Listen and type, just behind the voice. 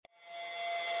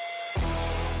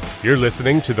You're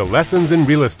listening to the Lessons in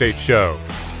Real Estate Show,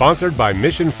 sponsored by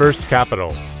Mission First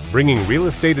Capital, bringing real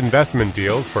estate investment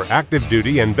deals for active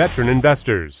duty and veteran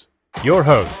investors. Your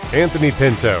host, Anthony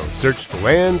Pinto, searched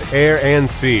land, air, and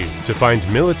sea to find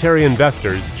military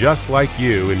investors just like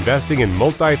you investing in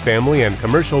multifamily and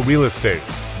commercial real estate,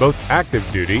 both active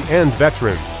duty and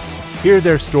veterans. Hear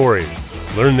their stories,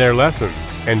 learn their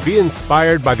lessons, and be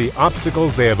inspired by the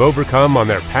obstacles they have overcome on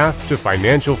their path to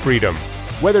financial freedom.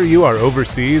 Whether you are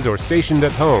overseas or stationed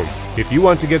at home, if you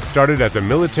want to get started as a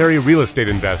military real estate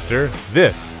investor,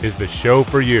 this is the show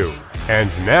for you.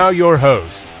 And now your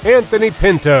host, Anthony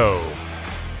Pinto.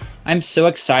 I'm so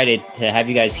excited to have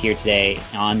you guys here today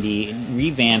on the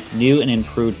revamped, new and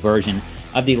improved version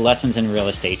of the Lessons in Real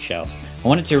Estate Show. I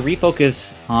wanted to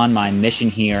refocus on my mission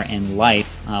here in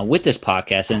life with this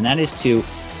podcast, and that is to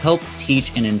help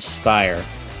teach and inspire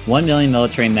 1 million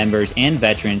military members and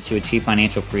veterans to achieve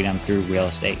financial freedom through real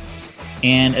estate.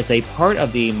 And as a part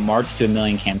of the March to a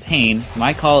Million campaign,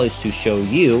 my call is to show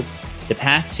you the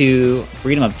path to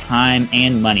freedom of time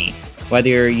and money,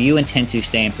 whether you intend to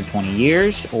stay in for 20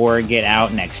 years or get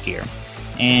out next year.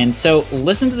 And so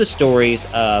listen to the stories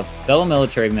of fellow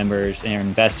military members and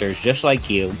investors just like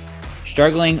you,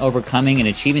 struggling, overcoming, and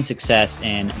achieving success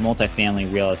in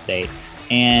multifamily real estate,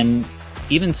 and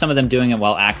even some of them doing it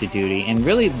while active duty, and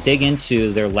really dig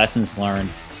into their lessons learned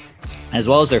as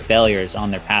well as their failures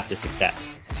on their path to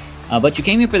success. But you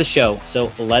came here for the show, so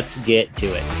let's get to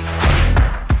it.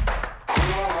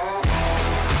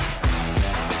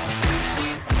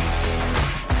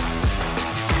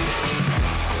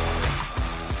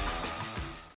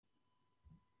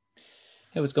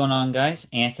 Hey, what's going on, guys?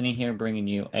 Anthony here, bringing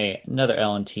you another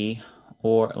L&T,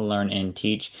 or Learn and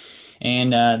Teach.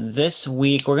 And this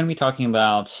week, we're going to be talking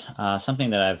about something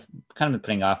that I've kind of been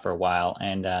putting off for a while,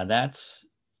 and that's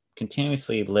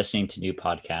continuously listening to new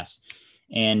podcasts.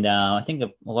 And I think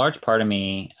a large part of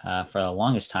me for the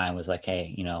longest time was like,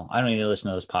 hey, I don't need to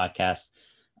listen to those podcasts.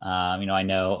 I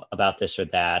know about this or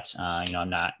that.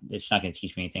 It's not going to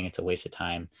teach me anything. It's a waste of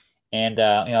time. And,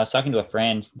 I was talking to a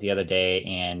friend the other day,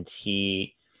 and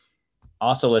he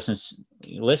also listens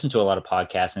to a lot of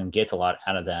podcasts and gets a lot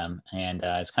out of them. And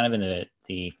it's kind of in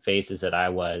the phases that I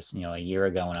was, a year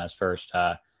ago when I was first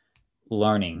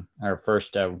learning, or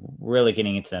first really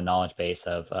getting into the knowledge base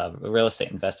of real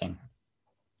estate investing.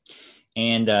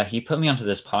 And he put me onto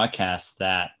this podcast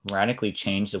that radically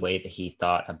changed the way that he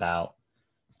thought about,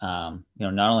 not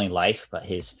only life, but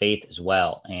his faith as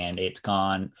well. And it's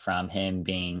gone from him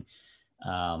being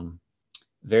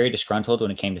very disgruntled when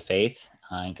it came to faith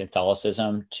in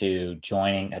Catholicism to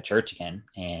joining a church again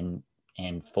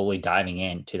and fully diving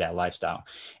into that lifestyle.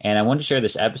 And I wanted to share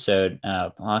this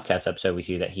podcast episode with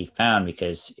you that he found,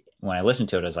 because when I listened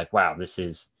to it, I was like, wow, this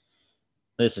is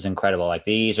incredible. Like,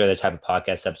 these are the type of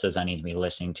podcast episodes I need to be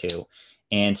listening to.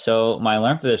 And so my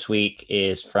learn for this week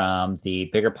is from the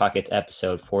Bigger Pockets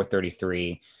episode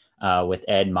 433 with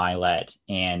Ed Mylett.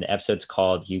 And the episode's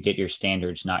called You Get Your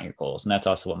Standards, Not Your Goals. And that's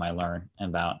also what my learn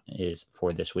about is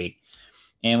for this week.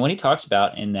 And what he talks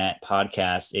about in that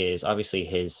podcast is obviously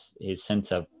his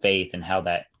sense of faith and how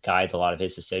that guides a lot of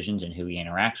his decisions and who he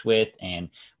interacts with and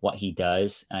what he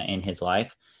does in his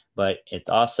life. But it's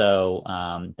also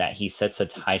that he sets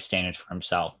such high standards for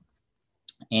himself.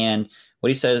 And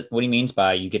what he means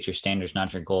by you get your standards,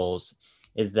 not your goals,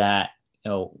 is that,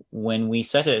 when we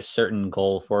set a certain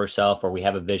goal for ourselves, or we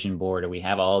have a vision board, or we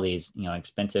have all these,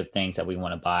 expensive things that we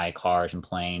want to buy, cars and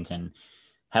planes, and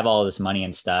have all this money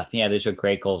and stuff. Yeah, these are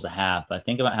great goals to have, but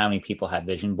think about how many people have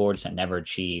vision boards that never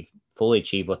fully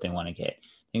achieve what they want to get.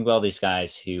 Think about all these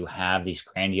guys who have these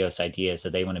grandiose ideas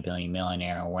that they want to be a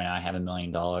millionaire, or when I have $1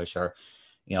 million, or,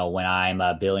 when I'm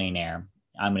a billionaire,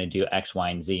 I'm going to do X, Y,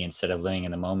 and Z, instead of living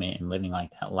in the moment and living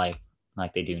like that life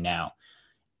like they do now.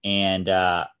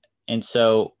 And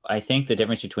so I think the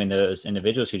difference between those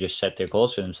individuals who just set their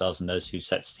goals for themselves and those who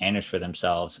set standards for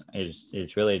themselves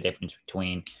is really a difference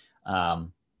between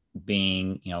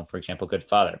being, for example, a good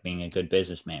father, being a good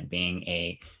businessman, being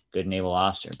a good naval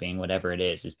officer, being whatever it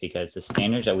is because the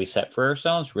standards that we set for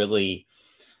ourselves really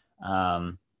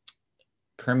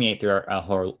permeate through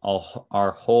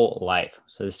our whole life.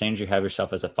 So the standards you have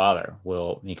yourself as a father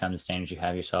will become the standards you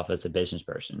have yourself as a business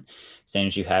person.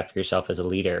 Standards you have for yourself as a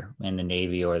leader in the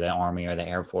Navy or the Army or the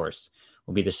Air Force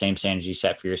will be the same standards you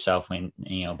set for yourself when,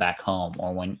 back home,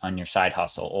 or when on your side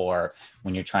hustle, or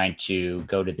when you're trying to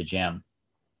go to the gym.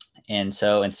 And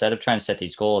so instead of trying to set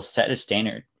these goals, set a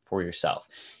standard for yourself.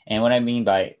 And what I mean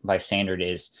by standard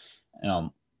is,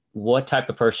 what type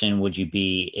of person would you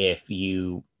be if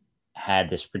you had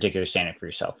this particular standard for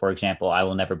yourself? For example, I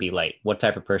will never be late. What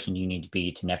type of person do you need to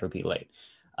be to never be late?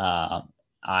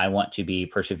 I want to be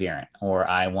perseverant, or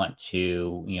I want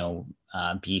to,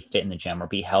 be fit in the gym or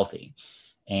be healthy.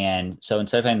 And so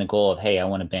instead of having the goal of, hey, I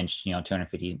want to bench,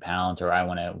 250 pounds, or I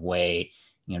want to weigh,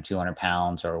 200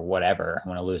 pounds or whatever, I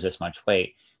want to lose this much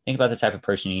weight. Think about the type of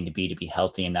person you need to be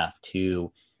healthy enough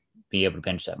to be able to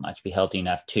bench that much, be healthy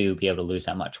enough to be able to lose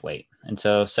that much weight. And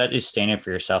so set a standard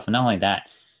for yourself. And not only that,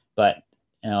 but,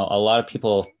 a lot of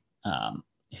people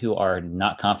who are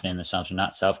not confident in themselves or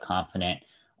not self-confident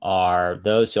are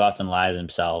those who often lie to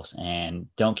themselves and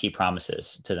don't keep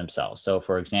promises to themselves. So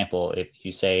for example, if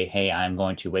you say, hey, I'm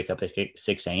going to wake up at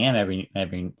 6 a.m.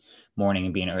 every morning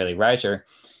and be an early riser,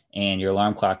 and your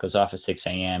alarm clock goes off at 6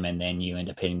 a.m. and then you end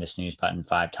up hitting the snooze button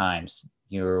 5 times,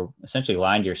 you're essentially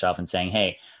lying to yourself and saying,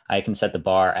 hey, I can set the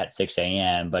bar at 6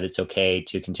 a.m., but it's okay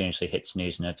to continuously hit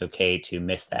snooze, and it's okay to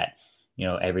miss that,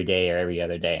 every day or every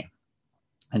other day.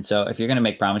 And so if you're going to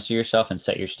make promises to yourself and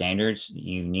set your standards,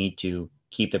 you need to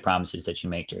keep the promises that you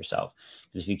make to yourself.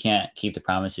 Because if you can't keep the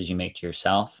promises you make to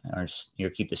yourself, or you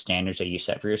keep the standards that you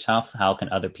set for yourself, how can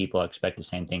other people expect the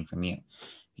same thing from you?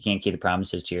 If you can't keep the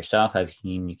promises to yourself, how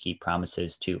can you keep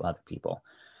promises to other people?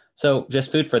 So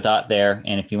just food for thought there.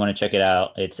 And if you want to check it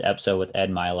out, it's an episode with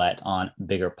Ed Mylett on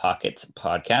Bigger Pockets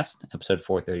podcast, episode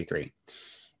 433.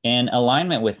 In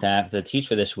alignment with that, the teach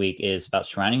for this week is about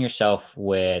surrounding yourself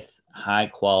with high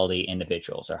quality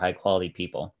individuals or high quality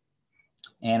people.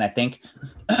 And I think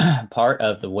part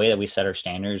of the way that we set our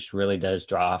standards really does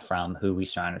draw from who we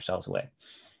surround ourselves with.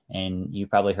 And you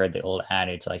probably heard the old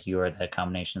adage, like you are the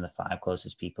combination of the 5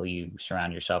 closest people you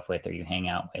surround yourself with or you hang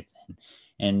out with.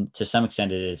 And to some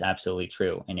extent, it is absolutely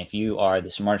true. And if you are the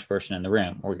smartest person in the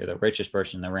room, or you're the richest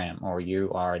person in the room, or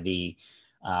you are the,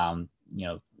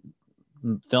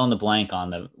 fill in the blank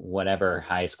on the whatever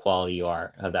highest quality you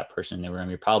are of that person in the room,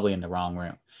 you're probably in the wrong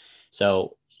room.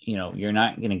 So, you're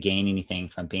not going to gain anything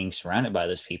from being surrounded by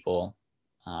those people,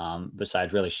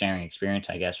 besides really sharing experience,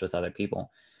 I guess, with other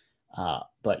people.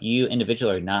 But you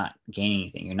individually are not gaining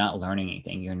anything. You're not learning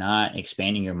anything. You're not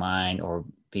expanding your mind or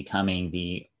becoming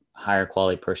the higher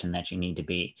quality person that you need to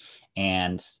be.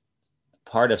 And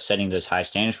part of setting those high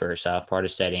standards for yourself, part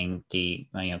of setting the,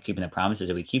 keeping the promises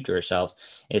that we keep to ourselves,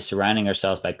 is surrounding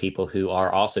ourselves by people who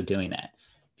are also doing that.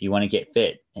 If you want to get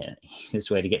fit, this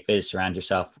way to get fit is surround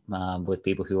yourself with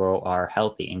people who are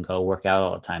healthy and go work out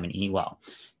all the time and eat well.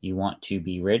 You want to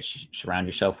be rich, surround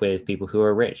yourself with people who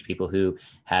are rich, people who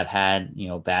have had,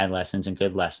 bad lessons and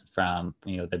good lessons from,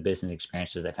 the business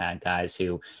experiences they've had, guys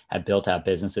who have built out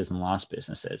businesses and lost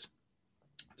businesses.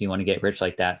 If you want to get rich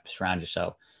like that, surround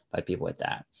yourself by people with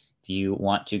that. If you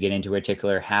want to get into a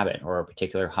particular habit or a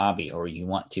particular hobby, or you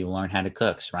want to learn how to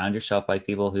cook, surround yourself by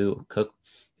people who cook,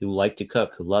 who like to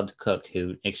cook, who love to cook,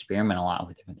 who experiment a lot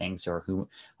with different things, or who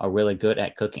are really good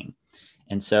at cooking.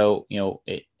 And so,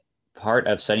 part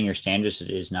of setting your standards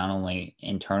is not only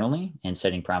internally and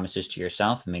setting promises to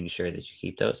yourself and making sure that you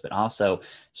keep those, but also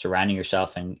surrounding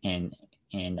yourself and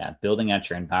building out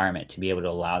your environment to be able to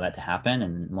allow that to happen.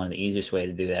 And one of the easiest way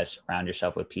to do that is surround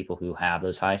yourself with people who have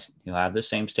those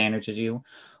same standards as you,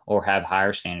 or have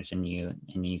higher standards than you,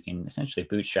 and you can essentially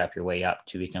bootstrap your way up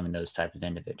to becoming those type of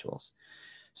individuals.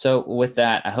 So with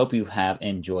that, I hope you have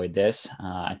enjoyed this.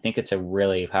 I think it's a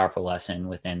really powerful lesson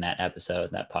within that episode,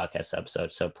 that podcast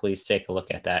episode. So please take a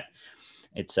look at that.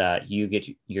 It's you get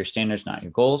your standards, not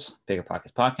your goals. Bigger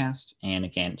Pockets podcast. And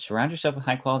again, surround yourself with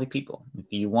high quality people.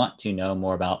 If you want to know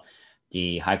more about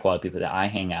the high quality people that I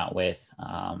hang out with,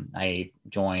 I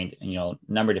joined a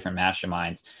number of different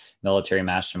masterminds, military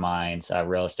masterminds,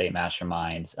 real estate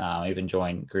masterminds. I even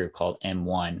joined a group called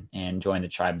M1 and joined the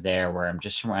tribe there, where I'm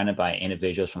just surrounded by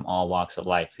individuals from all walks of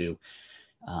life who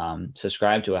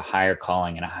subscribe to a higher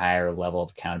calling and a higher level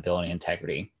of accountability and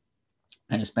integrity.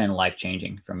 And it's been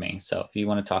life-changing for me. So if you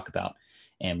want to talk about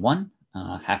M1,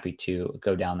 happy to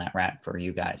go down that route for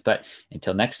you guys. But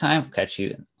until next time, we'll catch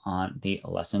you on the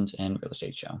Lessons in Real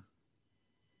Estate show.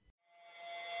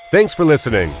 Thanks for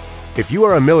listening. If you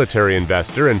are a military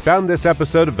investor and found this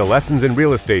episode of the Lessons in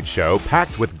Real Estate show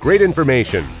packed with great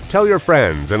information, tell your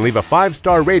friends and leave a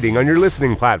 5-star rating on your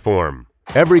listening platform.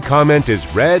 Every comment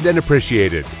is read and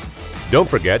appreciated. Don't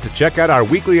forget to check out our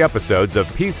weekly episodes of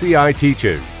PCI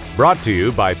Teaches, brought to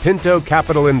you by Pinto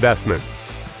Capital Investments.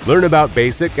 Learn about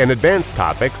basic and advanced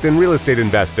topics in real estate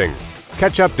investing.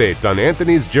 Catch updates on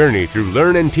Anthony's journey through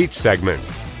Learn and Teach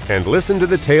segments. And listen to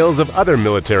the tales of other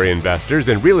military investors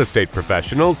and real estate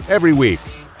professionals every week.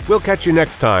 We'll catch you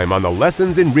next time on the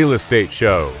Lessons in Real Estate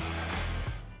show.